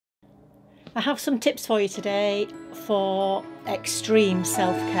I have some tips for you today for extreme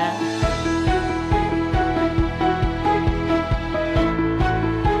self-care.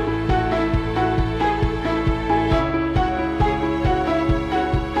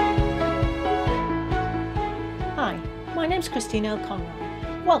 Hi, my name's Christine L.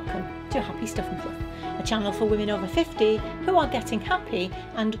 Conroy. Welcome to Happy Stuff and Fluff, a channel for women over 50 who are getting happy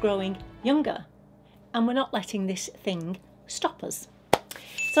and growing younger. And we're not letting this thing stop us.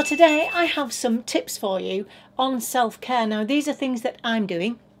 So today I have some tips for you on self-care. Now these are things that I'm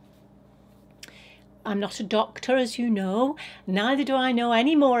doing. I'm not a doctor, as you know, neither do I know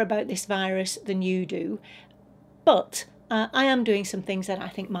any more about this virus than you do, but I am doing some things that I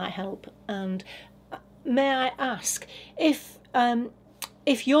think might help. And may I ask, if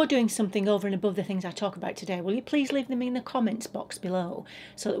you're doing something over and above the things I talk about today, will you please leave them in the comments box below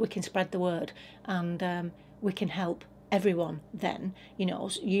so that we can spread the word and we can help everyone then. You know,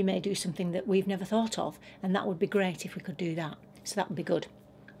 you may do something that we've never thought of, and that would be great if we could do that. So that would be good.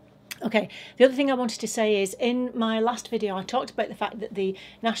 Okay, the other thing I wanted to say is, in my last video I talked about the fact that the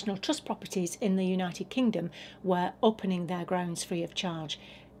National Trust properties in the United Kingdom were opening their grounds free of charge.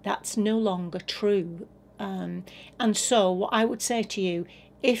 That's no longer true. And so what I would say to you,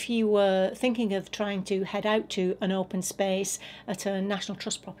 if you were thinking of trying to head out to an open space at a National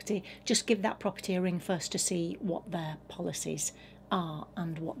Trust property, just give that property a ring first to see what their policies are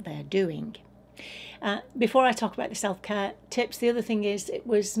and what they're doing. Before I talk about the self-care tips, the other thing is, it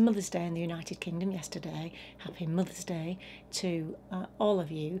was Mother's Day in the United Kingdom yesterday. Happy Mother's Day to all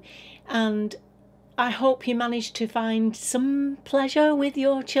of you. And I hope you managed to find some pleasure with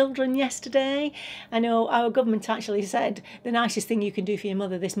your children yesterday. I know our government actually said the nicest thing you can do for your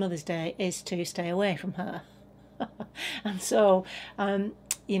mother this Mother's Day is to stay away from her. And so,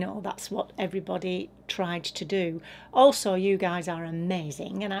 you know, that's what everybody tried to do. Also, you guys are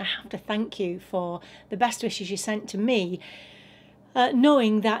amazing, and I have to thank you for the best wishes you sent to me,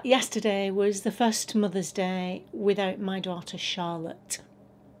 knowing that yesterday was the first Mother's Day without my daughter Charlotte.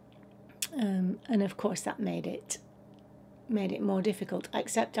 And of course that made it more difficult,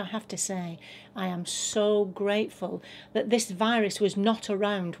 except I have to say I am so grateful that this virus was not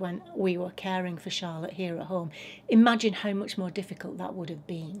around when we were caring for Charlotte here at home. Imagine how much more difficult that would have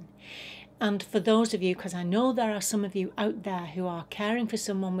been. And for those of you, because I know there are some of you out there who are caring for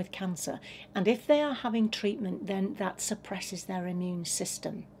someone with cancer, and if they are having treatment, then that suppresses their immune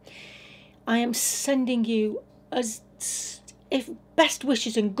system. I am sending you, as if best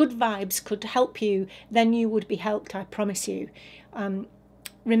wishes and good vibes could help you, then you would be helped, I promise you.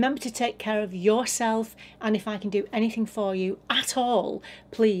 Remember to take care of yourself, and if I can do anything for you at all,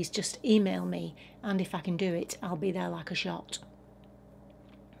 please just email me, and if I can do it, I'll be there like a shot.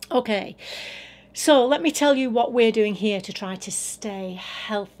 Okay, so let me tell you what we're doing here to try to stay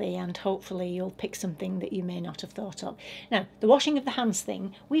healthy, and hopefully you'll pick something that you may not have thought of. Now, the washing of the hands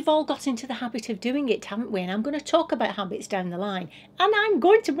thing, we've all got into the habit of doing it, haven't we? And I'm going to talk about habits down the line. And I'm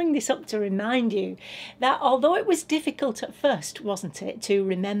going to bring this up to remind you that although it was difficult at first, wasn't it, to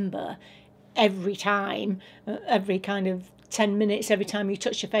remember every time, every kind of 10 minutes, every time you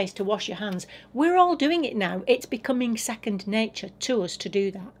touch your face to wash your hands, we're all doing it now. It's becoming second nature to us to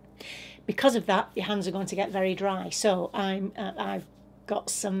do that. Because of that, your hands are going to get very dry. So I've got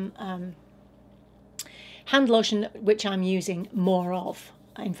some hand lotion which I'm using more of.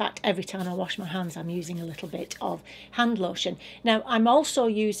 In fact, every time I wash my hands, I'm using a little bit of hand lotion. Now, I'm also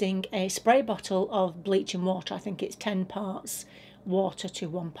using a spray bottle of bleach and water. I think it's 10 parts water to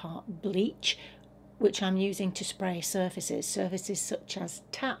 1 part bleach, which I'm using to spray surfaces such as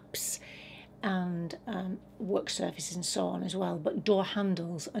taps and work surfaces and so on as well, but door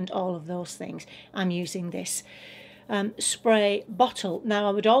handles and all of those things. I'm using this spray bottle. Now,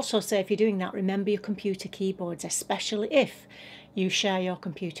 I would also say, if you're doing that, remember your computer keyboards, especially if you share your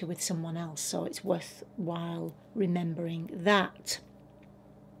computer with someone else, so it's worthwhile remembering that.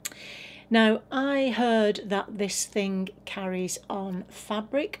 Now, I heard that this thing carries on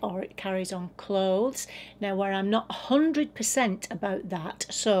fabric, or it carries on clothes. Now, where I'm not 100% about that,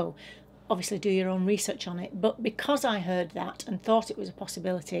 so obviously do your own research on it, but because I heard that and thought it was a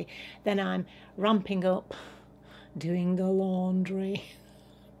possibility, then I'm ramping up doing the laundry.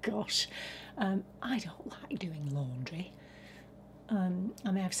 Gosh, I don't like doing laundry.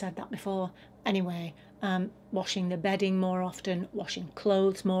 I may have said that before. Anyway, washing the bedding more often, washing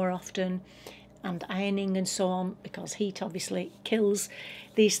clothes more often, and ironing and so on, because heat obviously kills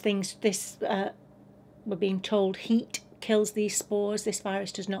these things. We're being told heat kills these spores. This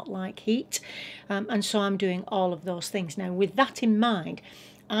virus does not like heat, and so I'm doing all of those things. Now, with that in mind,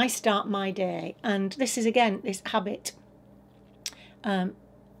 I start my day, and this is again this habit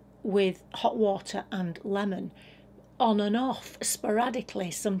with hot water and lemon, on and off,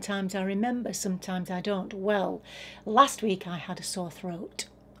 sporadically. Sometimes I remember, sometimes I don't. Well, last week I had a sore throat.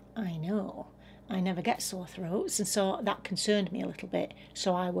 I know, I never get sore throats, and so that concerned me a little bit.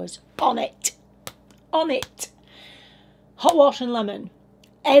 So I was on it. Hot water and lemon.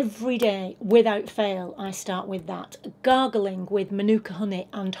 Every day, without fail, I start with that. Gargling with Manuka honey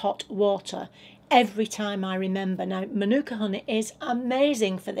and hot water every time I remember. Now, Manuka honey is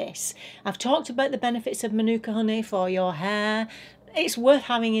amazing for this. I've talked about the benefits of Manuka honey for your hair. It's worth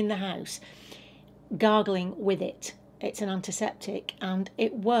having in the house. Gargling with it. It's an antiseptic and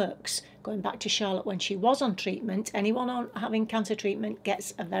it works. Going back to Charlotte when she was on treatment, anyone having cancer treatment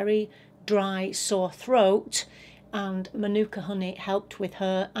gets a very dry, sore throat, and Manuka honey helped with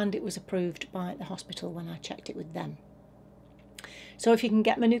her, and it was approved by the hospital when I checked it with them. So if you can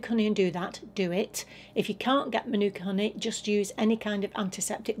get Manuka honey and do that, do it. If you can't get Manuka honey, just use any kind of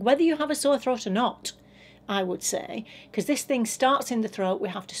antiseptic, whether you have a sore throat or not, I would say, because this thing starts in the throat. We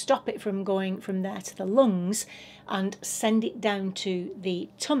have to stop it from going from there to the lungs and send it down to the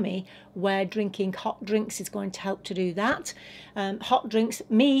tummy, where drinking hot drinks is going to help to do that. Hot drinks,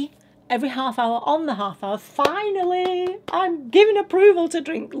 every half hour, on the half hour, finally, I'm given approval to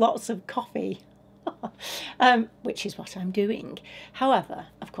drink lots of coffee, which is what I'm doing. However,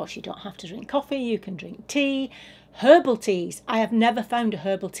 of course, you don't have to drink coffee. You can drink tea, herbal teas. I have never found a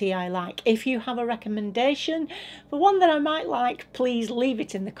herbal tea I like. If you have a recommendation for one that I might like, please leave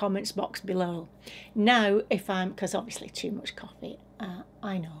it in the comments box below. Now, because obviously too much coffee,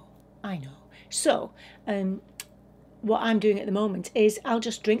 I know. So, what I'm doing at the moment is I'll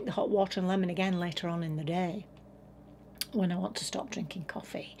just drink the hot water and lemon again later on in the day when I want to stop drinking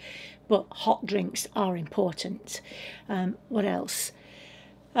coffee. But hot drinks are important. What else?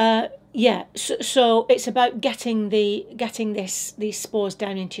 So it's about getting these spores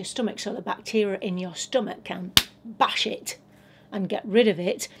down into your stomach, so the bacteria in your stomach can bash it and get rid of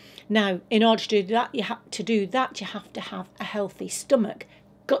it. Now, in order to do that, you have to have a healthy stomach.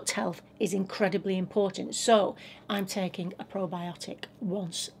 Gut health is incredibly important, so I'm taking a probiotic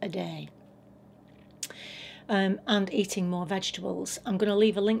once a day. And eating more vegetables. I'm going to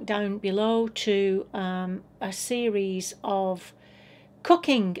leave a link down below to a series of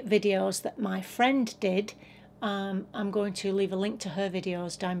cooking videos that my friend did. I'm going to leave a link to her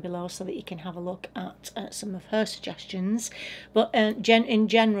videos down below so that you can have a look at some of her suggestions. But in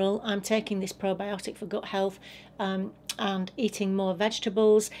general, I'm taking this probiotic for gut health and eating more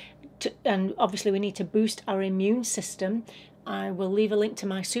vegetables. And obviously we need to boost our immune system. I will leave a link to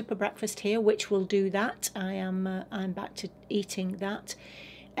my super breakfast here, which will do that. I'm back to eating that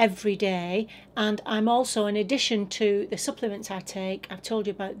every day. And I'm also, in addition to the supplements I take, I've told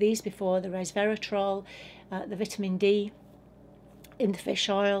you about these before, the resveratrol, the vitamin D in the fish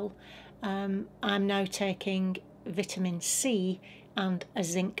oil. I'm now taking vitamin C and a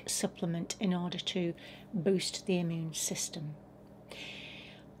zinc supplement in order to boost the immune system.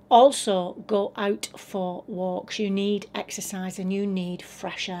 Also, go out for walks. You need exercise and you need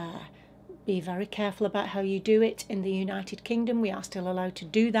fresh air. Be very careful about how you do it. In the United Kingdom, we are still allowed to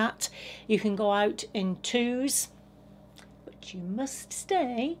do that. You can go out in twos, but you must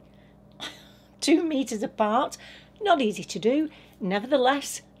stay 2 meters apart. Not easy to do.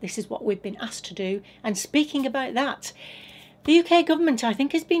 Nevertheless, this is what we've been asked to do. And speaking about that, the UK government, I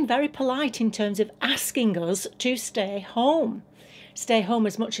think, has been very polite in terms of asking us to stay home. Stay home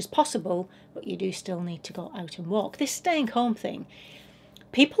as much as possible, but you do still need to go out and walk. This staying home thing,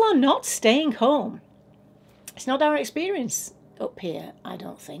 people are not staying home. It's not our experience up here, I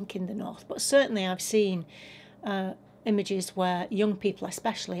don't think, in the north, but certainly I've seen images where young people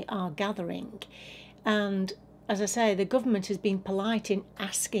especially are gathering. And as I say, the government has been polite in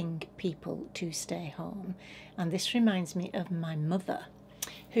asking people to stay home. And this reminds me of my mother,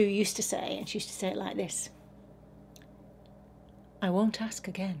 who used to say, and she used to say it like this: I won't ask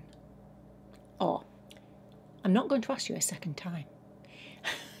again. Or, I'm not going to ask you a second time.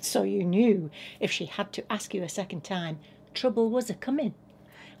 So you knew if she had to ask you a second time, trouble was a-coming.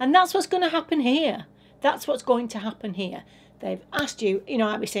 And that's what's going to happen here. That's what's going to happen here. They've asked you,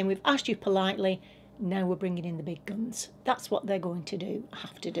 I'd be saying, we've asked you politely, now we're bringing in the big guns. That's what they're going to do,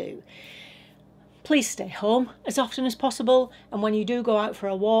 have to do. Please stay home as often as possible. And when you do go out for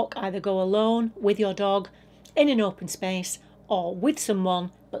a walk, either go alone, with your dog, in an open space, or with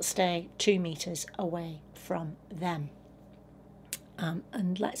someone, but stay 2 meters away from them.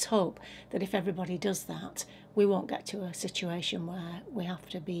 And let's hope that if everybody does that, we won't get to a situation where we have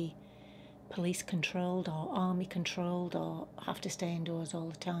to be police controlled or army controlled or have to stay indoors all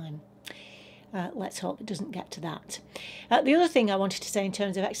the time. let's hope it doesn't get to that. The other thing I wanted to say in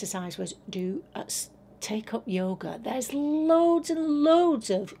terms of exercise was do take up yoga. There's loads and loads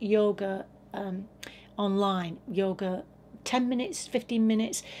of yoga online. Yoga 10 minutes, 15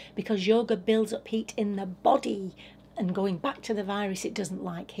 minutes, because yoga builds up heat in the body. And going back to the virus, it doesn't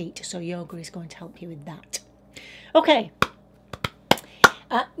like heat, so yoga is going to help you with that. Okay.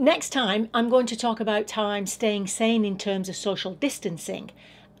 Next time, I'm going to talk about how I'm staying sane in terms of social distancing.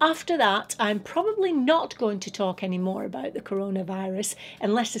 After that, I'm probably not going to talk anymore about the coronavirus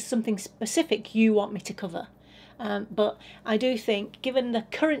unless there's something specific you want me to cover. But I do think, given the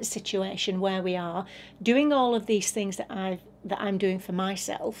current situation where we are, doing all of these things that I'm doing for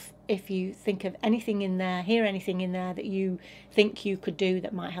myself, if you think of anything in there, hear anything in there that you think you could do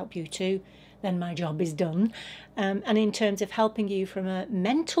that might help you too, then my job is done. And in terms of helping you from a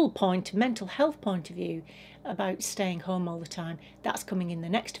mental health point of view about staying home all the time, that's coming in the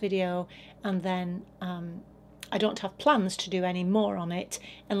next video. And then I don't have plans to do any more on it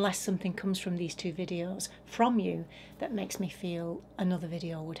unless something comes from these two videos from you that makes me feel another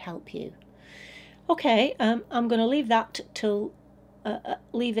video would help you. Okay, I'm going to leave that till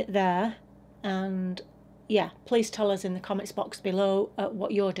leave it there, and yeah, please tell us in the comments box below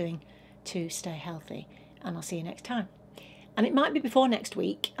what you're doing to stay healthy, and I'll see you next time. And it might be before next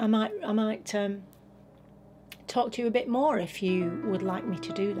week. I might talk to you a bit more if you would like me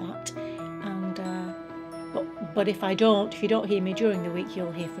to do that. And but if you don't hear me during the week,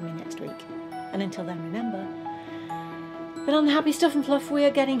 you'll hear from me next week. And until then, remember that on the Happy Stuff and Fluff, we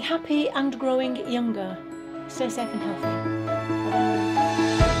are getting happy and growing younger. Stay safe and healthy.